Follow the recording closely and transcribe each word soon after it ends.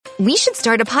we should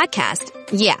start a podcast.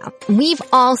 Yeah, we've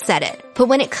all said it. But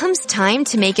when it comes time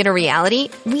to make it a reality,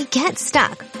 we get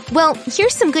stuck. Well,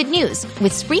 here's some good news.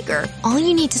 With Spreaker, all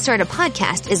you need to start a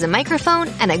podcast is a microphone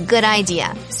and a good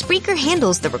idea. Spreaker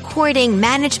handles the recording,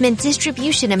 management,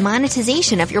 distribution, and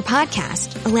monetization of your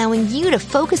podcast, allowing you to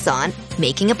focus on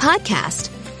making a podcast.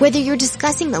 Whether you're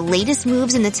discussing the latest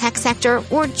moves in the tech sector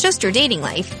or just your dating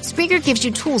life, Spreaker gives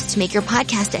you tools to make your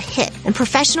podcast a hit and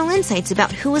professional insights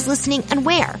about who is listening and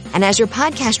where. And as your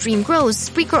podcast dream grows,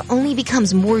 Spreaker only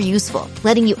becomes more useful,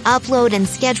 letting you upload and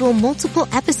schedule multiple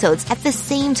episodes at the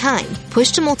same time,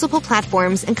 push to multiple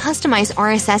platforms, and customize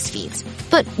RSS feeds.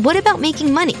 But what about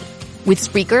making money? With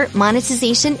Spreaker,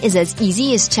 monetization is as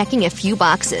easy as checking a few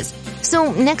boxes.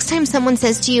 So next time someone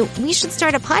says to you, we should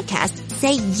start a podcast,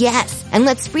 say yes and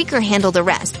let Spreaker handle the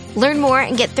rest. Learn more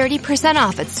and get 30%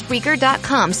 off at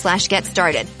Spreaker.com/get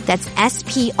started. That's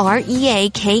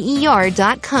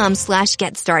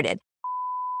SPREAKER.com/get started.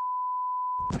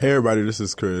 Hey everybody, this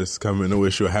is Chris coming to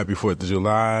wish you a happy 4th of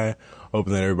July.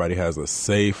 Hoping that everybody has a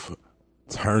safe,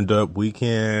 turned up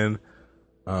weekend.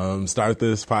 Start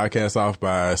this podcast off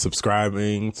by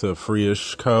subscribing to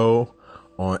Freeish Co.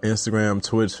 on Instagram,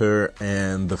 Twitter,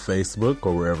 and the Facebook,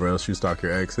 or wherever else you stalk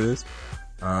your exes.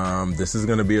 This is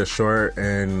going to be a short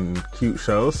and cute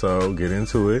show, so get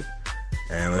into it,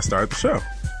 and let's start the show.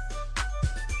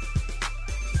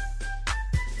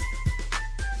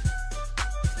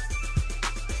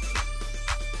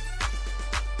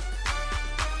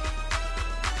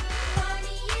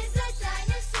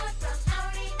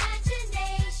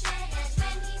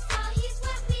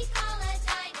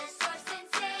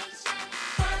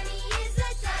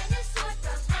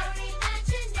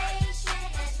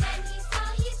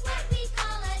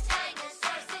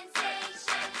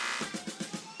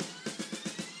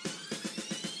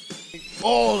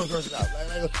 All the curses out.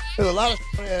 Like, there's a lot of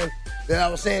that I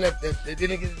was saying that they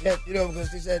didn't get the chance,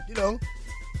 because they said,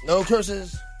 no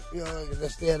curses. They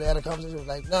had a conversation. It was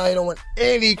like, no, you don't want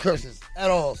any curses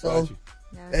at all. So,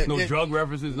 no drug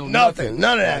references, nothing.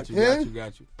 None of that.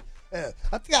 Got you. Yeah.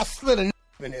 I think I slid a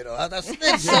in here, though. I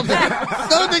slid something.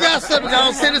 Something I slid, but I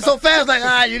don't say it so fast.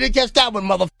 Like, you didn't catch that one,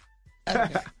 motherfucker.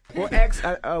 Well, X,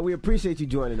 we appreciate you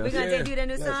joining us. We're going to debut the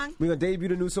new song? We're going to debut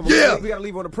the new song. Yeah. We got to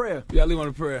leave on a prayer. Yeah, leave on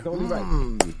a prayer. Don't leave right.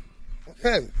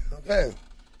 Okay.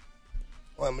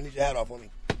 Well, I'm going to need your hat off on me.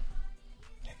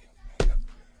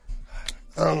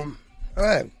 All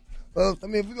right. Well, if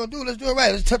we're going to do it, let's do it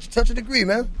right. Let's touch and agree,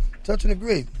 man. Touch and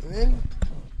agree.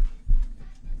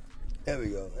 There we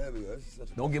go.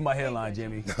 Don't get my hairline,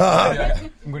 Jimmy.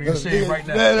 I'm going to get shaved right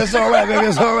now. Yeah, that's all right, baby.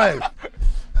 That's all right.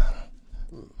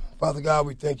 Father God,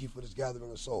 we thank you for this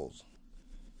gathering of souls.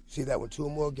 See that when two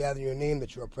or more gather in your name,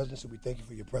 that you are present, so we thank you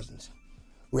for your presence.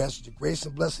 We ask that your grace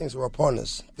and blessings are upon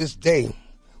us this day.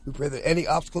 We pray that any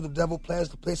obstacle the devil plans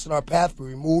to place in our path be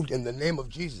removed in the name of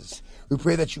Jesus. We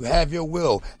pray that you have your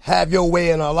will, have your way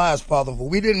in our lives, Father, for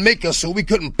we didn't make us, so we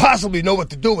couldn't possibly know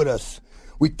what to do with us.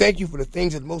 We thank you for the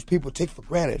things that most people take for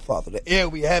granted, Father. The air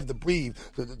we have to breathe,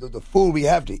 the food we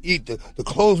have to eat, the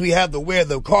clothes we have to wear,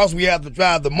 the cars we have to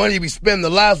drive, the money we spend, the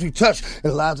lives we touch, and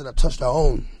the lives that have touched our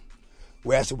own.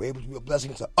 We ask that we're able to be a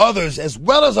blessing to others as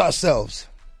well as ourselves.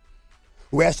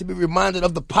 We ask to be reminded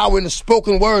of the power in the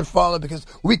spoken word, Father, because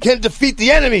we can defeat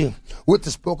the enemy with the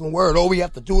spoken word. All we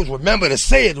have to do is remember to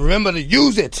say it, remember to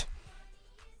use it.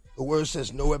 The word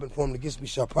says, no weapon formed against me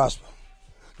shall prosper.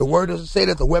 The word doesn't say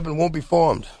that the weapon won't be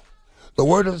formed. The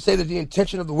word doesn't say that the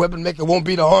intention of the weapon maker won't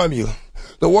be to harm you.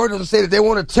 The word doesn't say that they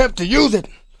won't attempt to use it.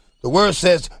 The word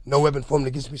says, no weapon formed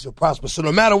against me shall prosper. So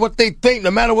no matter what they think, no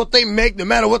matter what they make, no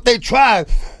matter what they try,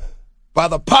 by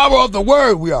the power of the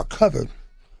word, we are covered.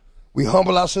 We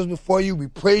humble ourselves before you. We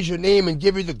praise your name and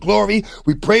give you the glory.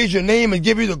 We praise your name and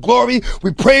give you the glory.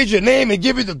 We praise your name and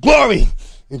give you the glory.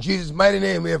 In Jesus' mighty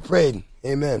name we have prayed.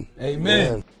 Amen.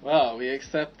 Amen. Well, we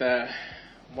accept that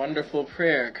wonderful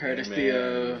prayer courtesy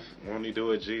of Won't he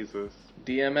do it, Jesus?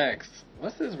 DMX.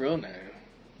 What's his real name?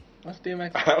 What's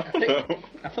DMX? I don't know.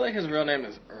 I feel like his real name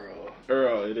is Earl.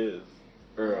 Earl, it is.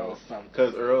 Earl. Something.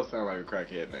 Because Earl sounds like a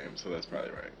crackhead name, so that's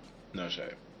probably right. No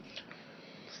shame.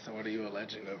 So what are you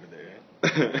alleging over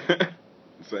there?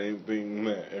 Same thing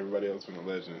that everybody else been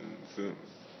alleging since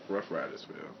Rough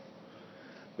Ridersville.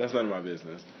 That's none of my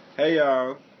business. Hey,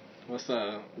 y'all. What's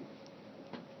up?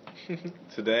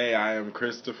 Today I am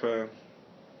Christopher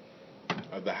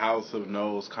of the House of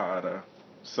Knowles Carter,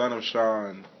 son of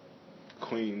Sean,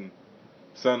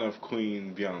 son of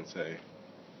Queen Beyonce,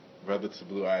 brother to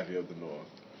Blue Ivy of the North.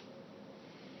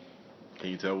 Can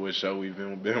you tell what show we've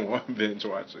been binge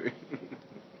watching?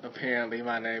 Apparently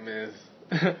my name is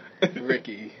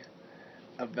Ricky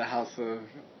of the House of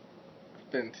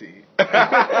Fenty.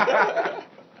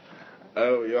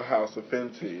 Oh, your house of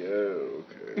Fenty. Oh,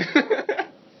 okay.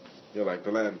 You're like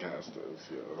the Lancasters,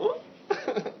 yo.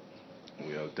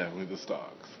 We are definitely the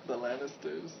Starks. The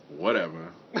Lannisters.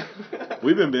 Whatever.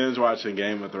 We've been binge watching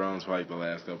Game of Thrones for like the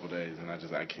last couple days, and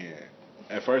I can't.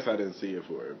 At first, I didn't see it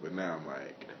for it, but now I'm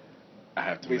like, I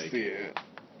have to We make see it.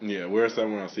 Yeah, we're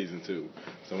somewhere on season 2.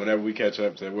 So whenever we catch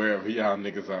up to wherever y'all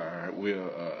niggas are, we'll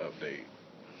update.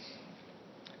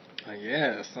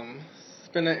 Yeah, it's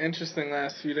been an interesting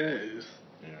last few days.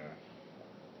 Yeah.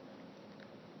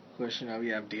 Of course, you know, we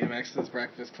have DMX's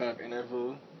Breakfast Club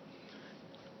interview.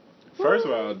 First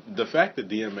of all, the fact that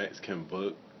DMX can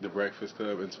book the Breakfast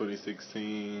Club in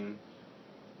 2016,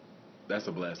 that's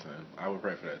a blessing. I would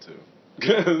pray for that too.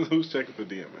 Because who's checking for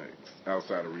DMX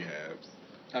outside of rehabs?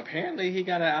 Apparently, he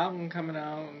got an album coming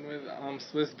out with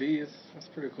Swiss Beats. That's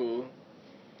pretty cool.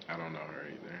 I don't know her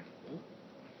either.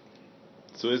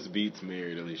 Swiss Beats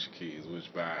married Alicia Keys,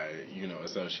 which by,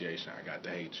 association, I got to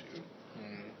hate you.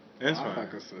 That's I'll fine.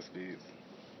 fuck with Swiss Beats.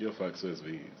 You'll fuck Swiss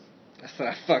Beats. That's what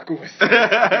I fuck with.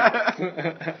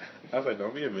 I was like,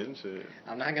 don't be admitting shit.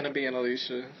 I'm not gonna be an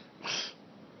Alicia.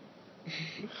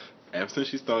 Ever since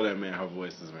she stole that man, her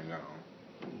voice has been gone.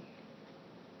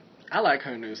 I like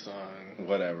her new song.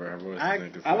 Whatever, her voice is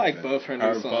inconsistent. I like both her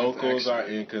new songs. Her vocals are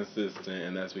actually. inconsistent,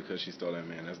 and that's because she stole that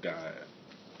man. That's God.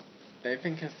 They've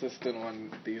been consistent on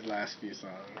these last few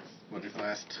songs. Well, these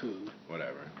last 2.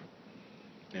 Whatever.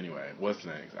 Anyway, what's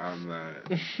next? I'm not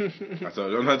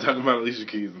talking about Alicia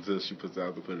Keys until she puts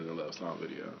out the Put It in Love song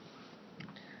video.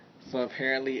 So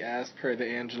apparently, as per the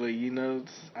Angela Yee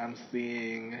notes, I'm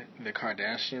seeing the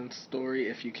Kardashian story.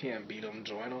 If you can't beat them,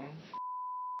 join them.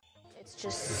 It's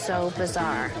just so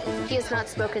bizarre. He has not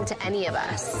spoken to any of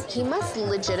us. He must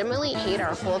legitimately hate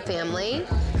our whole family.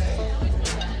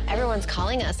 Everyone's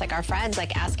calling us, like our friends,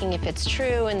 like asking if it's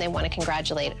true, and they want to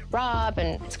congratulate Rob,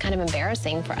 and it's kind of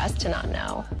embarrassing for us to not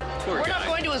know. We're not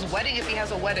going to his wedding if he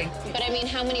has a wedding. But I mean,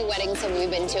 how many weddings have we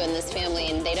been to in this family,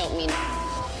 and they don't mean...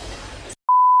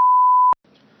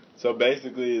 So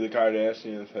basically, the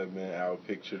Kardashians have been out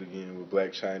pictured again with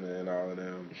Blac Chyna and all of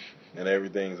them, and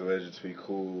everything's alleged to be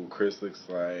cool. Kris looks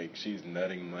like she's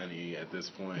nutting money at this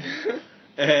point.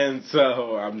 And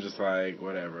so I'm just like,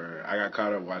 whatever. I got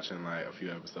caught up watching like a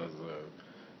few episodes of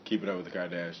Keeping Up with the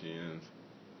Kardashians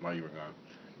while you were gone.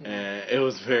 And it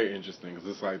was very interesting because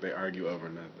it's like they argue over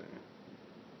nothing.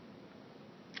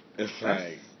 It's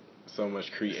like so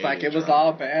much creative. It's like it was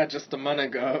all bad just a month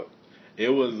ago. It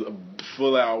was a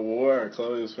full-out war.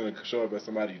 Chloe was finna show up at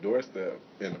somebody's doorstep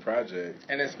in the project.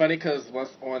 And it's funny because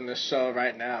what's on the show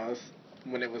right now is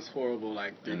when it was horrible,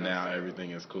 like... And now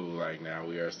everything is cool. Like, now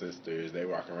we are sisters. They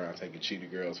walk around taking Cheetah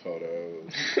Girls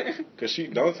photos. Because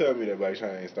don't tell me that Blac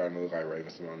Chyna ain't starting to look like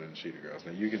Raven-Symoné and the Cheetah Girls.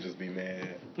 Now, you can just be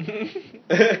mad.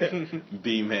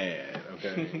 Be mad,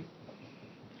 okay?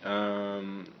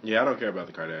 Yeah, I don't care about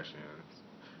the Kardashians.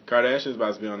 Kardashians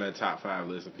about to be on that top 5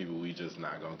 list of people we just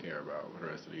not going to care about for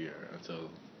the rest of the year until...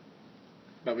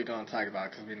 But we going to talk about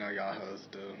it because we know y'all hoes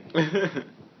do. I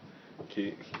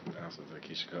was going to say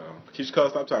Keisha Cole. Keisha Cole,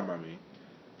 stop talking about me.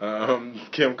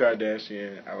 Kim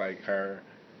Kardashian, I like her.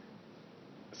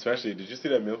 Especially, did you see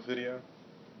that MILF video?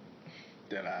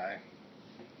 Did I?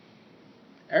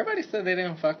 Everybody said they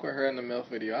didn't fuck with her in the MILF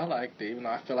video. I liked it, even though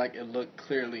I feel like it looked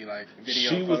clearly like video.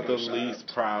 She was the photoshopped. least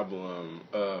problem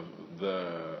of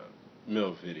the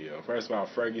MILF video. First of all,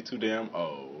 Fergie too damn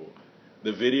old.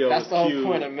 The video That's was cute. the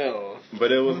whole point of MILF.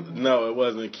 But it was, no, it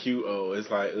wasn't cute old. It's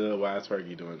like, why is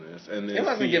Fergie doing this? And then It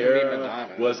wasn't giving me Sierra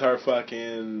Madonna. was her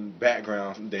fucking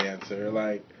background dancer.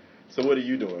 Like, so what are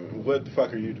you doing? What the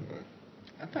fuck are you doing?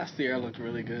 I thought Sierra looked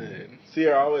really good.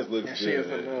 Sierra always looks And good. she is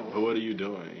a MILF. But what are you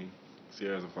doing?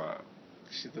 Sierra's a flop.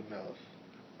 She's a MILF.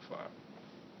 Flop.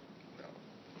 No.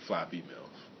 Floppy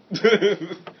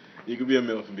MILF. You can be a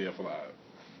MILF and be a flop.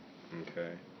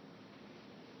 Okay.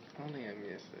 Only in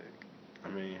music. I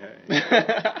mean, hey.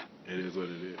 It is what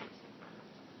it is.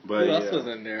 But Who else was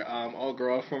in there? Old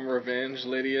girl from Revenge,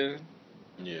 Lydia.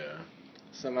 Yeah.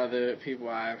 Some other people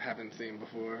I haven't seen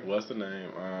before. What's the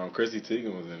name? Chrissy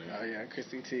Teigen was in it. Oh yeah,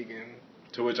 Chrissy Teigen.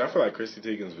 To which I feel like Chrissy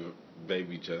Teigen's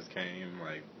baby just came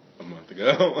like a month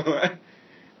ago.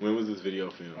 When was this video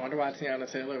filmed? I wonder why Tiana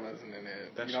Taylor wasn't in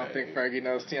it. That's you don't shady. think Fergie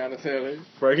knows Tiana Taylor?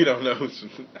 Fergie don't know.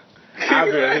 I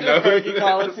barely know. Fergie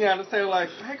calling Tiana Taylor like,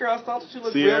 "Hey girl, I thought you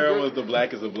looked Sierra real good." was the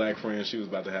blackest of black friends she was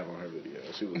about to have on her video.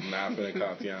 She was not going to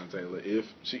call Tiana Taylor if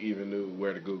she even knew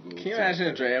where to Google. Can you imagine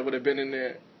if Drea would have been in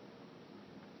there?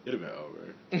 It'd have been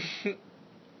over.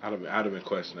 I'd have been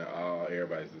questioning all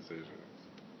everybody's decisions.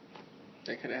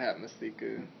 They could have had Mystica.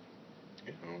 You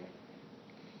know,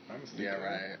 I'm a Yeah,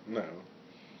 right. No.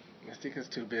 Mystica's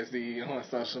too busy on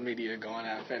social media going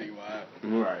at Fetty Wap.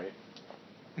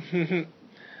 Right.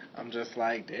 I'm just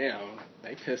like, damn,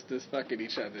 they pissed as fuck at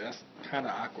each other. That's kind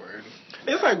of awkward.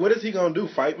 It's like, what is he gonna do?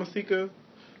 Fight Mystica?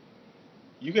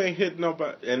 You can't hit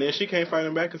nobody, and then she can't fight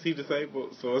him back because he's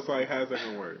disabled. So it's like, how's that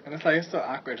gonna work? And it's like, it's so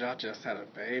awkward. Y'all just had a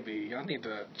baby. Y'all need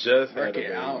to Just work had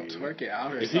a it out. baby. Work it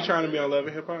out. Or Is something. he trying to be on Love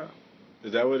and Hip Hop?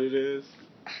 Is that what it is?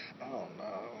 I don't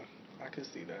know. I could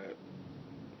see that.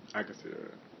 I can see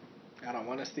that. I don't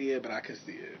want to see it, but I could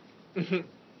see it.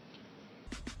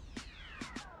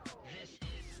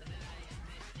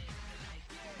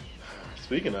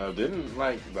 Speaking of, didn't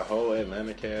like the whole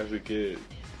Atlanta cast get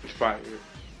fired?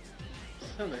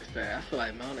 So they say. I feel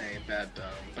like Mona ain't that dumb,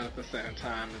 but at the same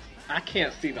time, I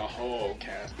can't see the whole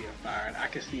cast being fired. I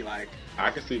can see I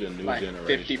can see the new like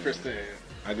generation. 50%.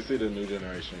 I can see the new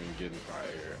generation getting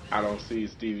fired. I don't see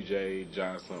Stevie J,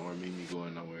 Johnson, or Mimi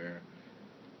going nowhere.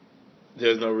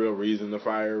 There's no real reason to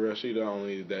fire Rashida,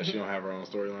 only that she don't have her own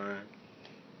storyline.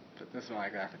 But it's been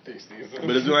like that for 3 seasons. But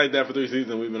it's been like that for 3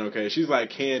 seasons. We've been okay. She's like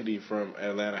Candy from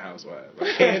Atlanta Housewives.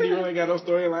 Like, Candy really got no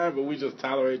storyline, but we just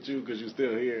tolerate you because you're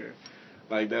still here.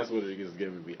 Like, that's what it is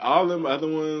giving me. All them other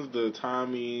ones, the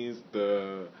Tommies,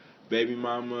 the baby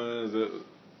mamas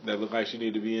that look like she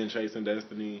need to be in Chasing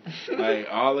Destiny, like,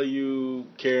 all of you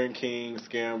Karen King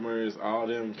scammers, all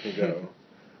them can go.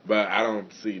 But I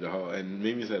don't see the whole, and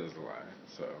Mimi said it's a lie,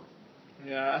 so.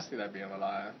 Yeah, I see that being a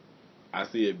lie. I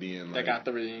see it being like. They got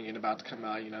the reunion about to come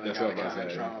out, you know, they gotta kind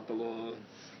of drum up a little.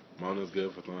 Mona's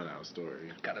good for throwing out a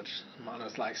story.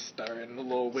 Mona's like stirring the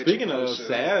little witch. Speaking of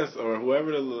Sass, or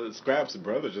whoever Scrap's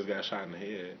brother just got shot in the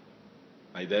head.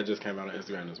 Like, that just came out on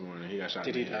Instagram this morning. He got shot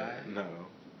in the head. Did he die? No.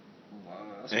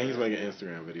 Wow, And he's making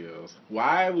Instagram videos.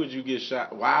 Why would you get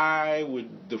shot? Why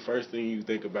would the first thing you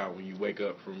think about when you wake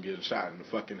up from getting shot in the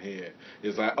fucking head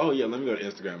is like, oh yeah, let me go to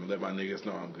Instagram and let my niggas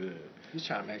know I'm good. He's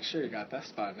trying to make sure he got that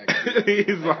spot next to you.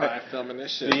 He's like filming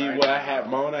this shit. See right what now.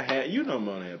 Mona had? You know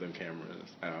Mona had them cameras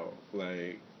out.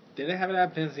 Like, did they have it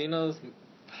at Benzino's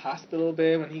hospital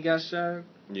bed when he got shot?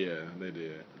 Yeah, they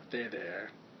did. They're there.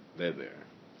 They're there.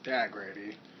 They're at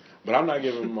Grady. But I'm not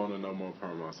giving Mona no more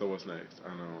promo. So what's next? I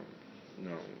don't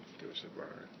give a shit about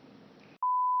her.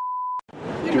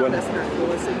 You know that's not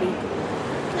cool, Sydney.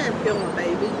 Can't film a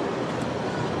baby.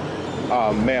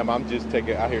 Ma'am, I'm just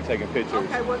out here taking pictures.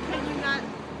 Okay, well, can you not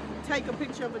take a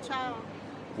picture of a child?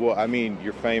 Well, I mean,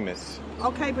 you're famous.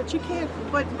 Okay, but you can't.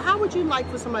 But how would you like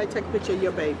for somebody to take a picture of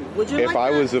your baby? Would you? If like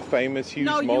I that? was a famous, huge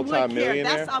multi-millionaire.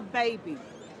 That's a baby.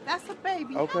 That's a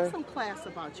baby. Okay. Have some class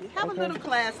about you. Have a little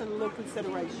class and a little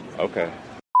consideration. Okay.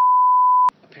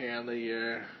 Apparently,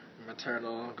 your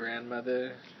maternal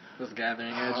grandmother was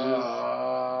gathering edges.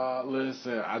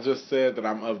 Listen, I just said that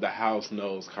I'm of the house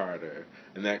Knowles Carter,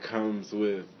 and that comes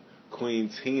with Queen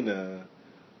Tina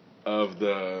of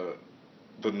the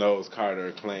Knowles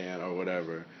Carter clan or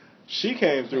whatever. She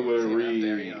came through with a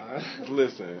read.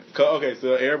 Listen, okay,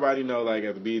 so everybody know, like,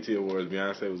 at the BET Awards,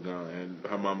 Beyonce was gone, and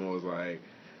her mama was like,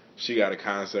 she got a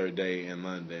concert day in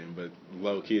London, but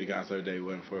low-key the concert day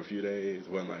wasn't for a few days,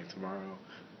 wasn't like tomorrow.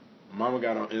 Mama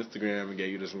got on Instagram and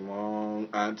gave you this long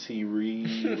auntie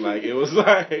read. Like, it was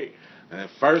like, and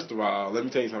first of all, let me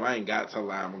tell you something, I ain't got to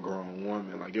lie, I'm a grown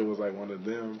woman. Like, it was like one of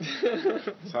them.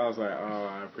 So I was like, oh,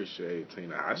 I appreciate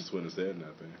Tina. I just wouldn't have said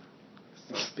nothing.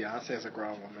 So Beyonce's a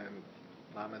grown woman.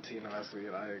 Mama Tina must be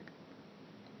like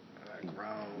a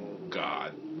grown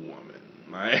God woman.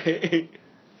 Like,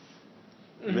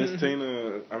 Miss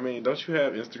Tina, I mean, don't you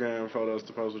have Instagram photos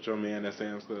to post with your man at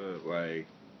Sam's Club? Like,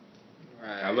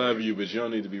 right. I love you, but you don't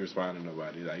need to be responding to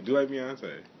nobody. Like, do like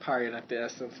Beyonce. Partying at the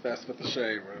Essence Fest with the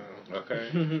Shade Room.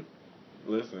 Okay.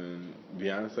 Listen,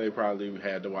 Beyonce probably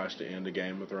had to watch the end of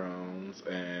Game of Thrones,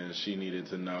 and she needed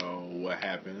to know what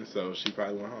happened, so she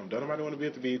probably went home. Don't nobody want to be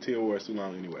at the BET Awards too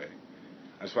long anyway.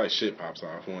 I just feel like shit pops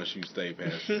off once you stay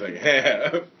past the second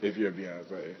half if you're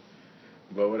Beyonce.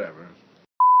 But whatever.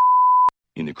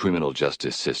 In the criminal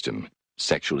justice system,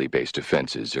 sexually based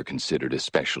offenses are considered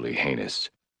especially heinous.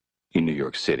 In New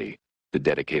York City, the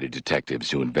dedicated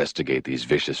detectives who investigate these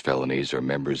vicious felonies are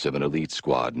members of an elite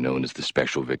squad known as the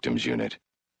Special Victims Unit.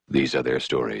 These are their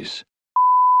stories.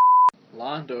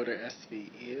 Law and Order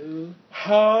SVU.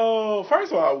 Oh,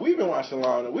 first of all, we've been watching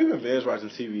Law and Order. We've been binge watching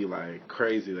TV like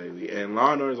crazy lately. And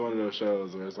Law and Order is one of those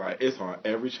shows where it's like, it's on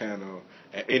every channel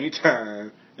at any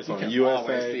time. It's on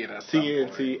USA,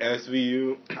 TNT,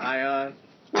 SVU,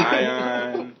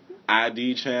 Ion,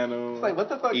 ID channel. It's like, what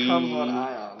the fuck comes on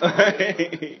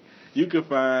Ion? You can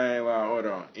find Law and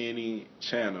Order on any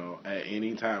channel at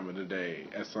any time of the day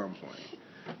at some point.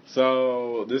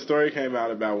 So this story came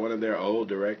out about one of their old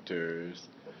directors,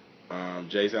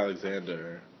 Jace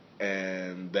Alexander,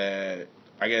 and that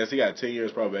I guess he got 10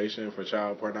 years probation for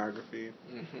child pornography.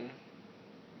 Mm-hmm.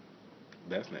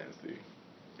 That's nasty.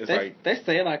 It's they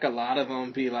say like a lot of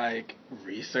them be like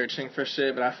researching for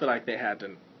shit, but I feel like they had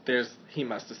to. He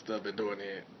must have still been doing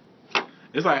it.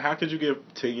 It's like, how could you give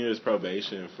 10 years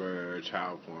probation for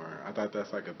child porn? I thought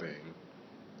that's like a thing,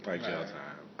 like jail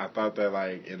time. I thought that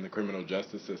like in the criminal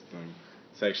justice system,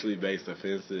 sexually based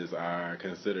offenses are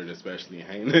considered especially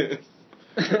heinous.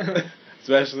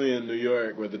 Especially in New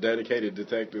York, where the dedicated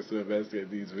detectives who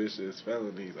investigate these vicious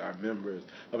felonies are members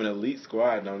of an elite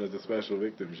squad known as the Special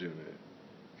Victims Unit.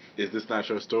 Is this not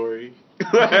your story?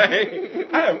 I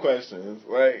have questions.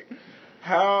 Like,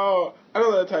 how... I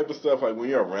know that type of stuff, like, when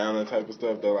you're around that type of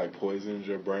stuff, that, like, poisons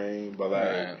your brain. But,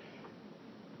 like,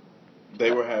 they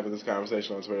were having this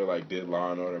conversation on Twitter, like, did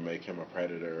Law & Order make him a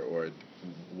predator? Or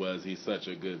was he such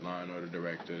a good Law & Order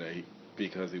director that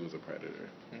because he was a predator?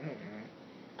 Mm-hmm.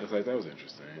 It's like, that was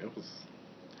interesting. It was...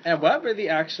 And what were the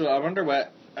actual... I wonder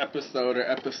what episode or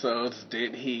episodes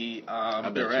did he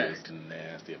direct?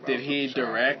 Nasty about did he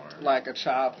direct, porn. like, a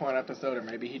child porn episode? Or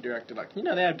maybe he directed, like... You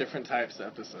know, they have different types of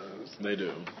episodes. They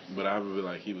do. But I would be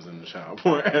like, he was in the child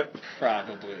porn.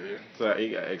 Probably. So he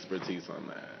got expertise on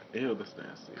that. Ew, that's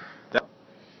nasty.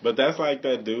 But that's like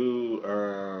that dude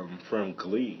from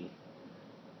Glee.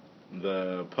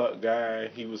 The Puck guy,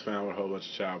 he was found with a whole bunch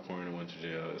of child porn and went to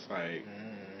jail. It's like...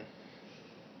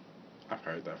 I've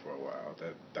heard that for a while.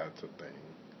 That's a thing.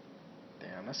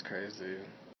 Damn, that's crazy.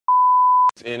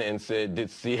 In and said, did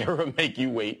Sierra make you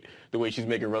wait the way she's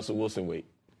making Russell Wilson wait?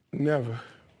 Never.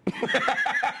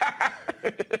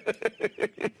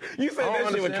 You said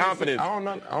that shit with confidence.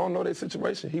 I don't know that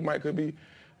situation. He could be.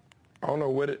 I don't know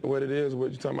what it is.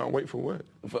 What you talking about? Wait for what?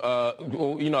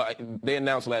 Well, you know, they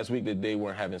announced last week that they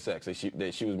weren't having sex.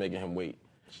 That she was making him wait.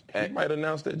 He might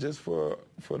announce that just for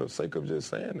the sake of just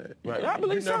saying that. Right. I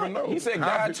believe so. Never know. He said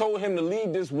God told him to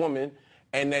leave this woman,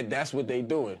 and that's what they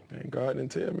doing. And God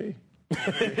didn't tell me.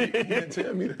 He didn't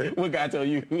tell me that. What God told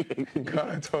you?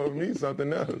 God told me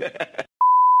something else.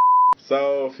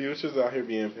 So Future's out here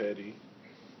being petty.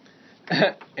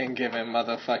 And giving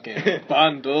motherfucking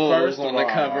bundles on the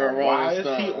cover of Rolling Stone.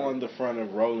 Why is he on the front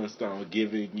of Rolling Stone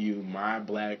giving you "My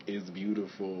black is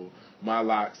beautiful, my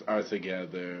locks are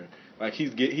together"? Like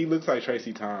he looks like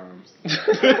Tracy Toms.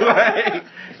 Like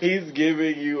he's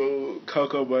giving you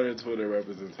cocoa butter Twitter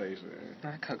representation.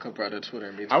 Not cocoa butter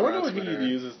Twitter. I wonder what he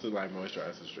uses to like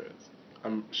moisturize his dreads.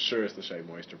 I'm sure it's the Shea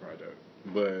Moisture product,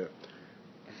 but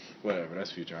whatever.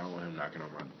 That's Future. I don't want him knocking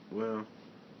on my well.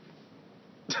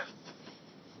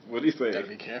 What do you say? Gotta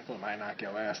be careful, might knock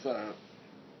your ass up.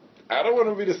 I don't want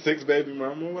to be the sixth baby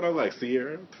mama. What I like,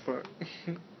 Sierra? What the fuck?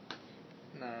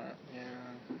 Nah, yeah.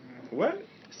 What?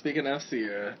 Speaking of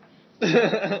Sierra.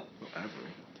 Whatever.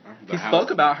 He spoke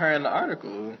about her in the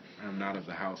article. I'm not of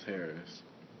the House Harris.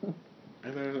 Is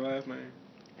that her last name?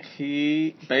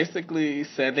 He basically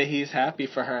said that he's happy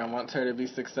for her and wants her to be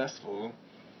successful.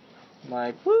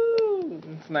 Like, woo!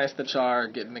 It's nice that y'all are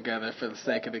getting together for the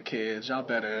sake of the kids. Y'all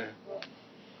better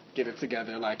get it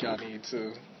together like y'all need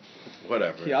to.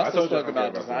 Whatever. He also spoke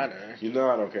about Designer. You know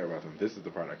I don't care about them. This is the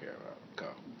part I care about. Go.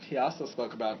 He also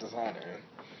spoke about Designer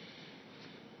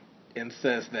and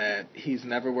says that he's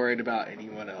never worried about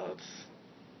anyone else.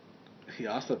 He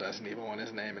also doesn't even want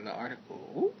his name in the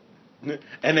article.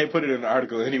 And they put it in the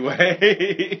article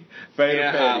anyway.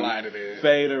 Highlighted it.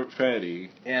 Fader Petty.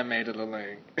 And made it a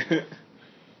link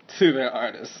to their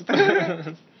artist.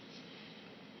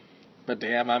 But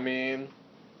damn, I mean,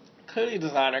 clearly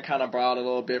Designer kind of borrowed a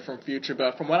little bit from Future,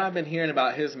 but from what I've been hearing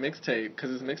about his mixtape, because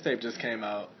his mixtape just came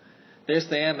out, they're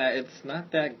saying that it's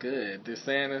not that good. They're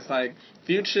saying it's like,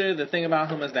 Future, the thing about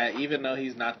him is that even though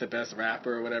he's not the best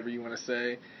rapper or whatever you want to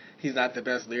say, he's not the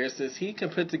best lyricist, he can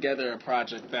put together a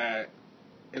project that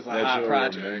is a hot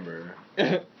project. Remember.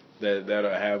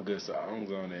 That'll have good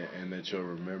songs on it and that you'll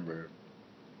remember.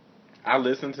 I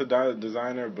listen to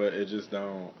Designer, but it just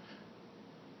don't.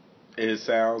 It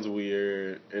sounds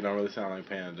weird. It don't really sound like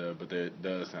Panda, but it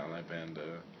does sound like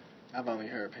Panda. I've only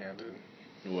heard Panda.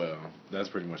 Well, that's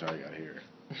pretty much all you got here.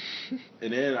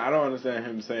 And then I don't understand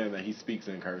him saying that he speaks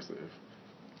in cursive.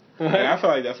 Like, I feel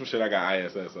like that's some shit I got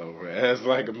ISS over as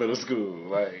like a middle school.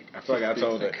 Like I feel like I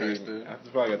told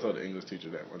the English teacher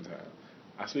that one time.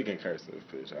 I speak in cursive,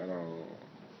 bitch. I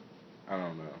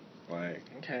don't know. Like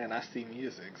okay, and I see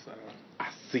music, so I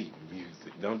see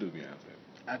music. Don't do Beyonce.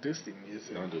 I do see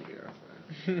music. Don't do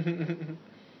Beyonce.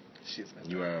 She's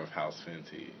you are of House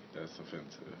Fenty. That's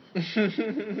offensive.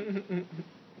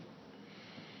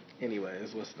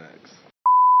 Anyways, what's next?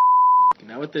 You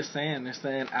know what they're saying? They're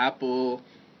saying Apple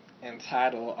and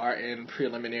Tidal are in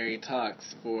preliminary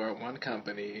talks for one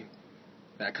company,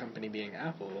 that company being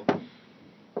Apple,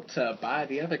 to buy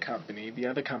the other company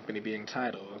being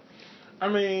Tidal. I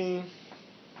mean,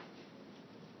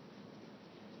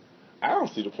 I don't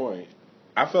see the point.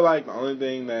 I feel like the only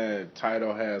thing that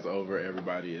Tidal has over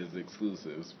everybody is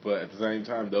exclusives, but at the same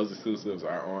time, those exclusives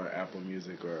are on Apple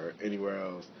Music or anywhere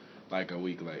else like a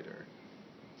week later.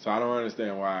 So I don't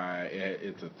understand why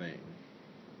it's a thing.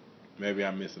 Maybe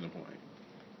I'm missing the point.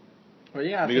 Well,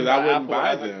 yeah, because I wouldn't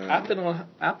buy them.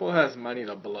 Apple has money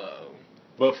to blow.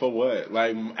 But for what?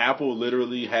 Like, Apple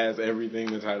literally has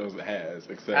everything the Tidal has,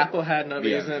 except Apple had no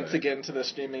reason to get into the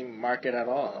streaming market at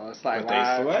all. It's like, but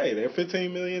they slay. They're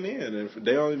 15 million in, and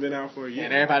they only been out for a year.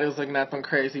 And everybody was looking at them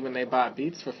crazy when they bought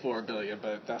Beats for $4 billion,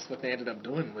 but that's what they ended up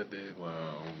doing with it.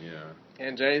 Wow, yeah.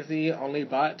 And Jay-Z only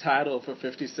bought Tidal for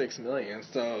 $56 million,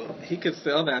 so he could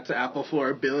sell that to Apple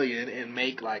for $1 billion and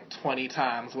make like 20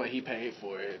 times what he paid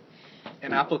for it.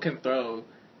 And Apple could throw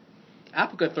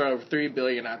 $3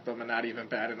 billion at them and not even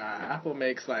bat an eye. Apple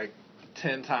makes like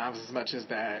 10 times as much as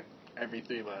that every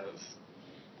 3 months.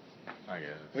 I guess.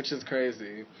 Which is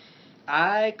crazy.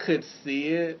 I could see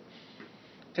it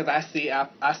because I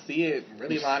see it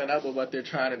really lining up with what they're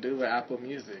trying to do with Apple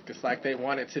Music. It's like they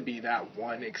want it to be that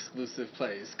one exclusive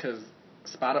place because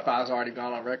Spotify's already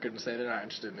gone on record and said they're not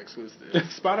interested in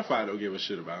exclusives. Spotify don't give a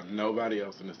shit about nobody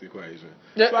else in this equation.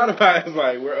 Spotify is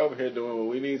like, we're over here doing what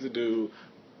we need to do,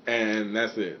 and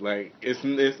that's it. Like,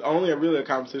 it's only really a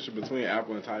competition between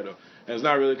Apple and Tidal. And it's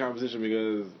not really a competition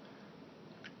because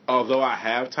although I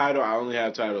have Tidal, I only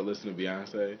have Tidal to listen to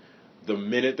Beyonce. The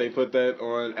minute they put that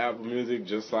on Apple Music,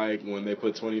 just like when they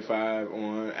put 25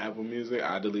 on Apple Music,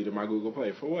 I deleted my Google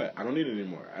Play. For what? I don't need it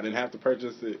anymore. I didn't have to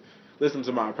purchase it. Listen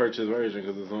to my purchase version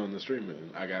because it's on the streaming.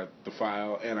 I got the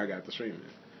file and I got the streaming.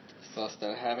 So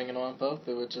instead of having it on both,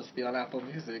 it would just be on Apple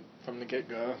Music from the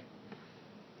get-go.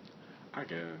 I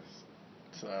guess.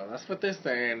 So that's what they're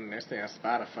saying. They're saying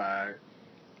Spotify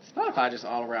just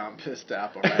all around pissed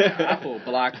Apple right now. Apple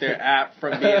blocked their app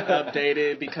from being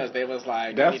updated because they was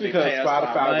like, that's because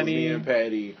Spotify was being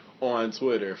petty on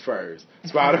Twitter first.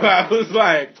 Spotify was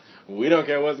like, we don't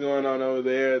care what's going on over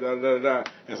there, da da da.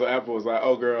 And so Apple was like,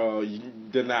 oh girl, you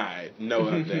denied, no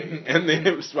update. And then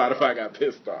Spotify got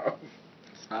pissed off.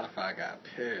 Spotify got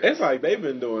pissed. It's like they've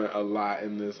been doing a lot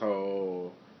in this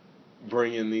whole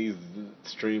bringing these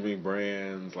streaming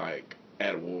brands like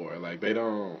at war. Like they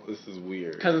don't. This is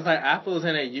weird. Because it's like Apple's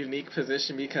in a unique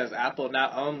position because Apple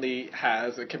not only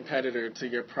has a competitor to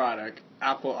your product,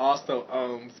 Apple also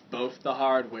owns both the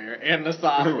hardware and the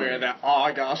software that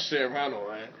all y'all shit run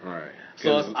on. Right.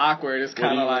 So it's awkward. It's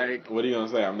kind of like, what are you gonna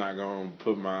say? I'm not gonna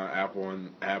put my Apple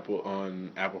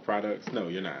on Apple products. No,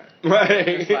 you're not.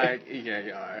 It's like, yeah,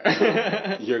 you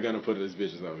are. You're gonna put this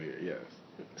bitches over here. Yes.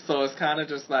 So it's kind of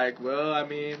just like, well, I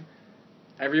mean,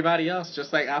 everybody else,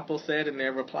 just like Apple said in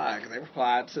their reply, because they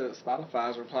replied to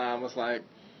Spotify's reply and was like,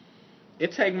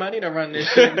 it take money to run this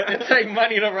shit. It take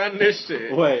money to run this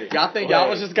shit. Wait. Y'all think y'all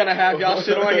was just going to have y'all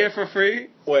shit on here for free?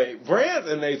 Wait, brands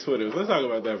and they Twitters. Let's talk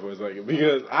about that for a second.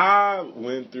 Because I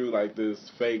went through like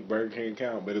this fake Burger King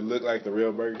account, but it looked like the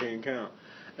real Burger King account.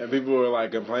 And people were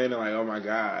like complaining like, oh my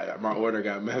God, my order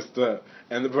got messed up.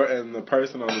 And the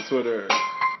person on the Twitter...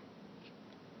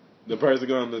 The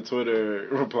person on the Twitter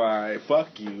replied,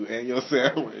 fuck you and your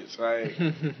sandwich. Like,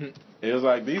 it was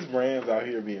like, these brands out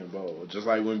here being bold. Just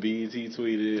like when BET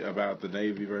tweeted about the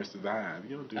Navy versus the Hive.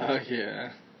 You don't do that. Oh,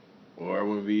 yeah. Or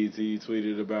when BET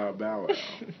tweeted about Bow Wow.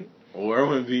 Or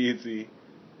when BET,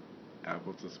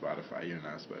 Apple to Spotify, you're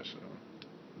not special.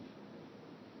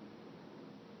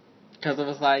 Because it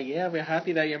was like, yeah, we're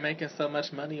happy that you're making so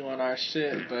much money on our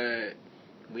shit, but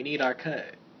we need our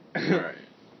cut. Right.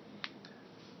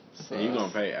 So and you're going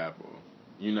to pay Apple.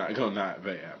 You're not going to not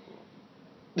pay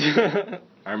Apple.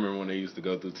 I remember when they used to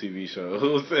go through TV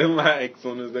shows and like, as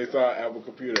soon as they saw Apple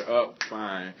computer up,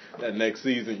 fine. That next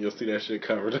season, you'll see that shit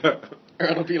covered up. Or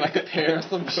it'll be like a pair or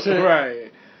some shit.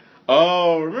 Right.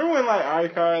 Oh, remember when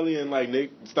like iCarly and like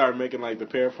Nick started making like the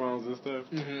pair phones and stuff?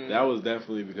 Mm-hmm. That was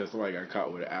definitely because somebody got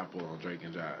caught with an Apple on Drake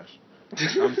and Josh.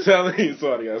 I'm telling you,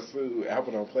 somebody got sued.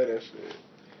 Apple don't play that shit.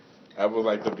 Apple's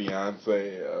like the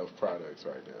Beyonce of products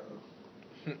right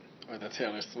now. Or the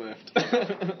Taylor Swift.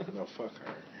 No, fuck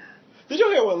her. Did you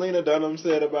hear what Lena Dunham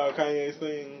said about Kanye's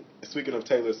thing? Speaking of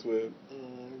Taylor Swift.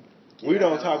 We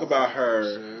don't talk about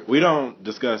her. We don't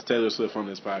discuss Taylor Swift on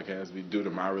this podcast due to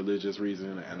my religious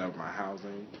reason and of my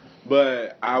housing.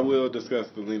 But I will discuss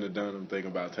the Lena Dunham thing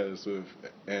about Taylor Swift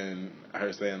and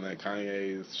her saying that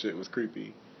Kanye's shit was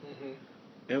creepy. Mm-hmm.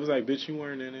 It was like, bitch, you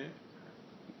weren't in it.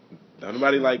 Don't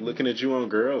nobody like looking at you on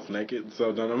girls naked,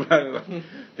 so don't nobody like...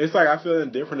 It's like I feel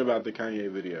indifferent about the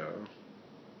Kanye video.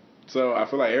 So I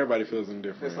feel like everybody feels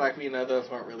indifferent. It's like, those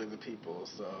weren't really the people,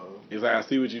 so... It's like, I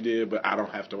see what you did, but I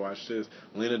don't have to watch this.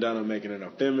 Lena Dunham making it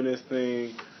a feminist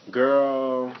thing.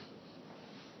 Girl...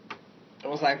 It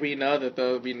was like, we know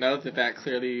that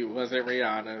clearly wasn't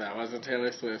Rihanna, that wasn't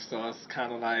Taylor Swift, so it's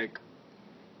kind of like...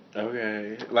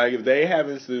 Okay. Like, if they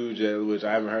haven't sued yet, which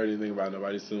I haven't heard anything about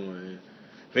nobody suing...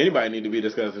 If anybody need to be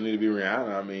discussed, it need to be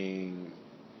Rihanna. I mean...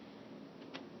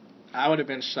 I would have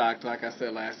been shocked, like I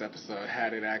said last episode,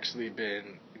 had it actually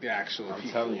been the actual people.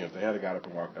 I'm telling you, if they had got up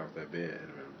and walked off that bed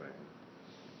and everything.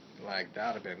 Like, that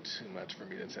would have been too much for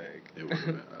me to take. It would have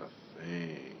been a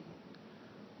thing.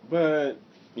 But,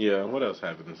 yeah, what else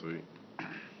happened this week?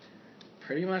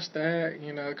 Pretty much that,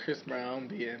 Chris Brown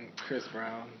being Chris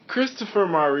Brown. Christopher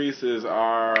Maurice is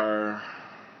our...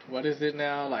 What is it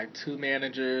now? Like 2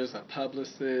 managers, a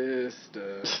publicist,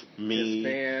 me. His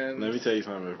fans. Let me tell you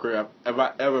something. If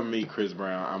I ever meet Chris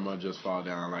Brown, I'm gonna just fall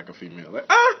down like a female. Like,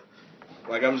 ah!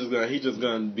 Like, he's just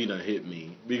gonna be done hit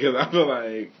me. Because I feel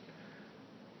like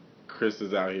Chris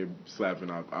is out here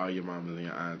slapping off all your mamas and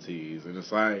your aunties. And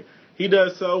it's like, he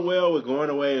does so well with going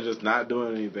away and just not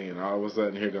doing anything. And all of a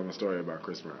sudden, here comes a story about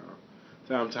Chris Brown.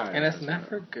 So I'm tired. And it's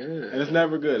never good. And it's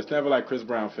never good. It's never like Chris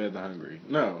Brown fed the hungry.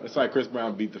 No, it's like Chris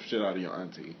Brown beat the shit out of your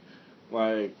auntie.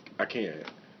 Like, I can't.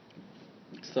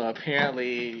 So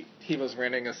apparently he was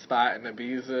renting a spot in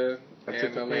Ibiza,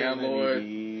 and the landlord,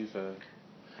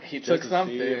 he took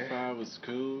something. See if I was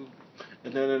cool.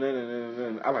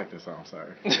 I like this song,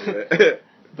 sorry.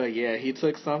 But yeah, he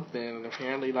took something, and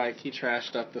apparently, like, he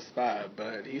trashed up the spot,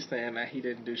 but he's saying that he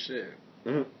didn't do shit.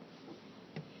 Mm-hmm.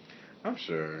 I'm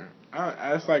sure.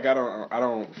 It's like I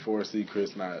don't foresee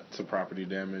Chris not to property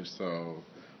damage, so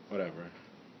whatever.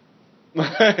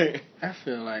 I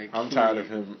feel like I'm tired of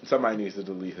him. Somebody needs to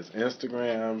delete his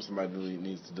Instagram. Somebody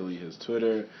needs to delete his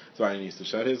Twitter. Somebody needs to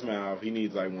shut his mouth. He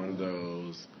needs like one of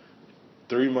those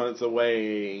 3 months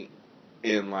away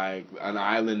in like an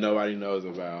island nobody knows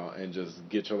about, and just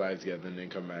get your life together and then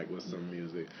come back with some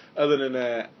music. Other than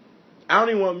that, I don't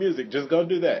even want music. Just go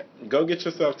do that. Go get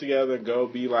yourself together. Go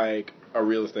be like a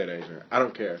real estate agent. I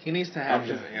don't care. He needs to have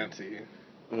his auntie.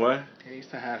 What? He needs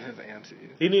to have his auntie.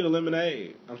 He need a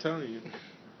lemonade. I'm telling you.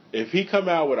 If he come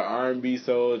out with an R&B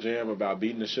soul jam about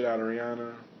beating the shit out of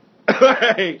Rihanna,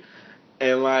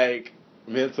 and like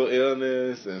mental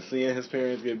illness and seeing his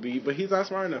parents get beat, but he's not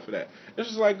smart enough for that. It's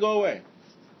just like, go away.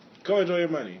 Go enjoy your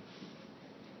money.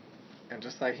 And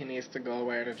just like he needs to go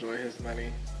away and enjoy his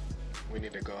money, we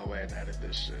need to go away and edit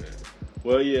this shit.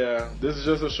 Well, yeah, this is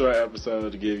just a short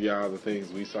episode to give y'all the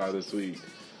things we saw this week.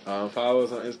 Follow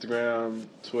us on Instagram,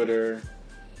 Twitter,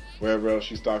 wherever else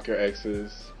you stalk your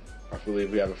exes. I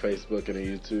believe we have a Facebook and a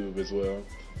YouTube as well.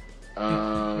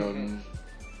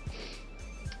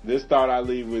 This thought I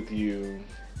leave with you.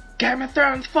 Game of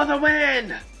Thrones for the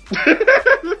win!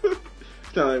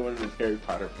 Sound like one of them Harry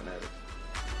Potter fanatics.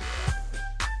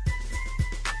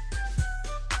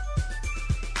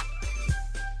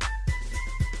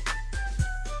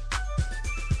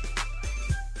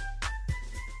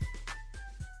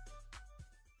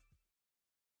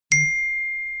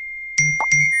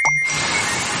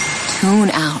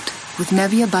 Tune out with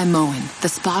Nebia by Moen, the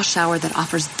spa shower that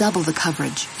offers double the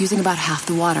coverage using about half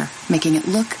the water, making it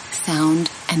look,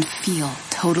 sound, and feel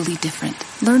totally different.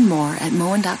 Learn more at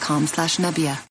moen.com/Nebia.